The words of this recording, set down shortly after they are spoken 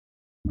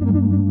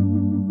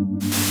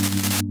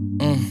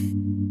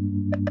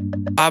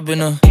I've been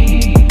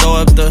throw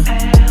up the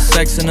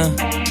sex in her.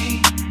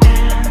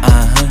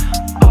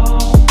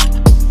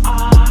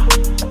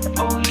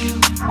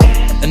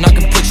 And I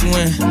can put you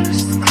in.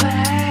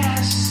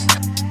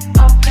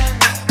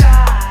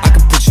 I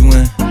can put you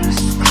in.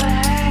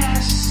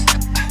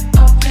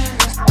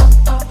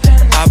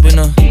 I've been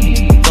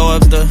throw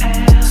up the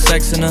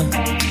sex in her.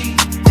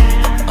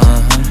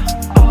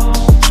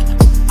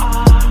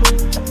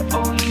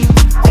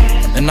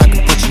 And I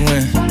can put you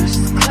in.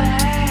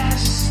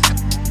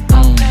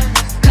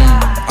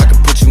 I can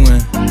put you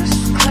in.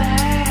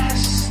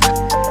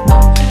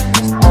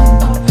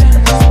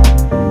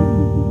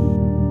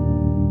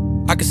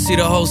 I can see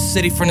the whole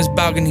city from this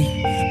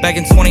balcony. Back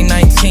in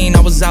 2019, I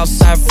was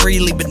outside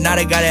freely, but now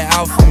they got it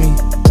out for me.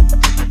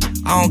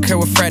 I don't care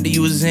what frat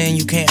you was in,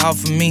 you can't out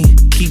for me.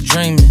 Keep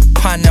dreaming.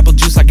 Pineapple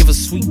juice, I give a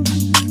sweet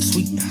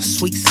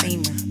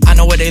semen. I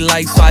know what they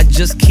like, so I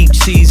just keep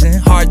cheesing.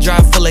 Hard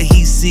drive full of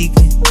heat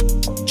seeking.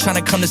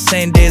 Tryna come the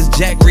same day as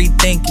Jack,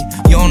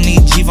 rethinking. You don't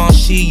need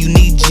Givenchy, you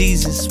need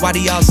Jesus. Why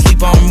do y'all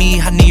sleep on me?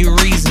 I need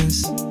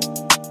reasons.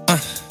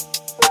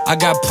 I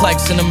got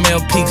plex in the mail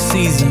peak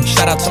season.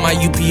 Shout out to my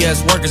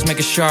UPS workers,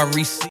 making sure I receive.